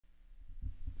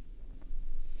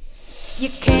You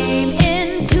came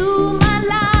into my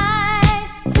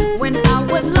life when I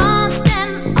was lost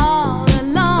and all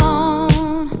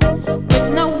alone,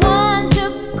 with no one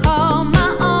to call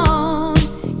my own.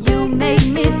 You made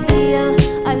me feel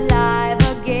alive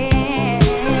again.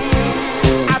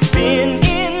 I've been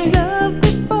in love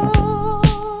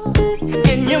before,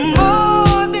 and you're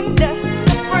more than just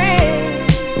a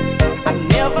friend. I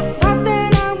never thought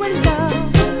that I would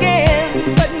love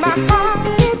again, but my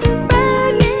heart is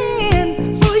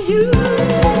burning for you.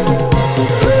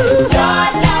 Your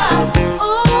love,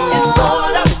 ooh, is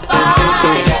full of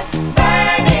fire,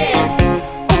 burning.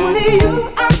 Only you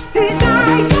I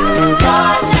desire. Your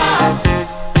love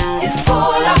is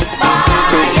full of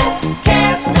fire,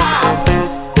 can't stop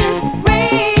this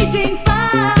raging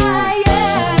fire.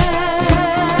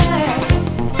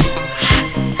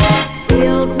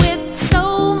 Filled with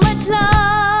so much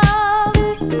love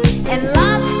and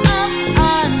lots of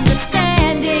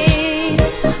understanding.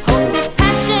 Hope this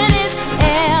passion is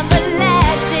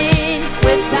everlasting.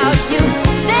 Without you,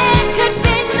 there could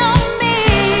be no me.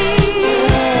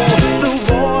 The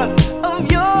warmth of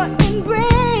your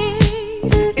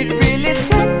embrace, it really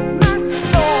set my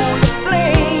soul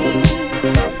aflame.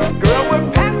 Girl,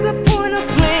 we're past the point of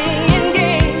playing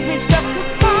games. We struck a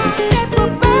spark that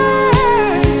will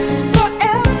burn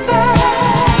forever.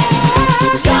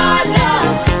 Your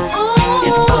love, ooh,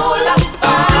 is full of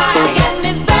fire, got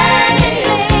me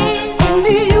burning.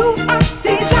 Only you I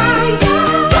desire.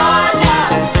 Your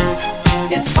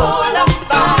love is full of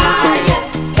fire,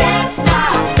 can't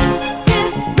stop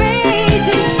this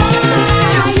raging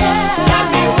fire. Got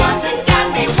me wanting, got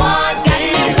me wanting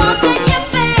you,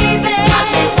 baby. Got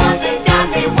me wanting, got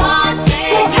me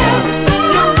wanting.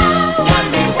 Got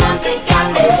me wanting, got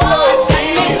me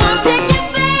wanting you,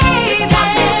 baby. Got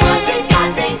me wanting, got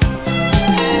me.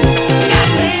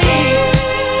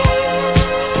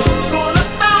 Full of fire. Full of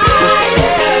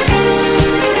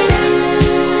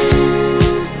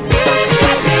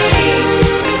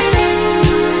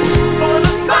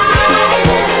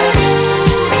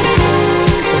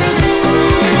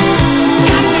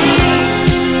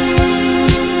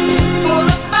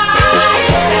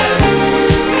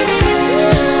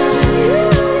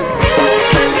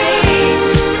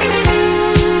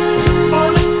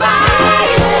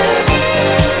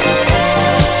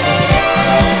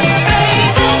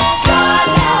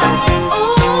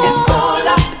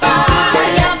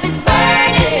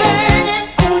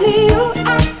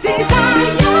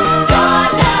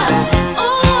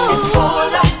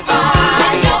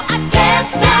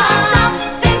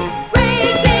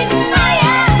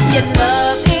Your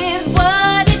love is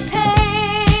what it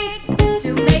takes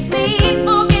to make me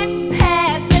forget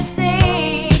past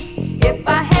mistakes. If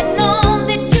I had known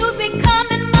that you'd be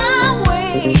coming my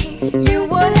way, you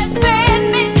would have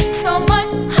spared me.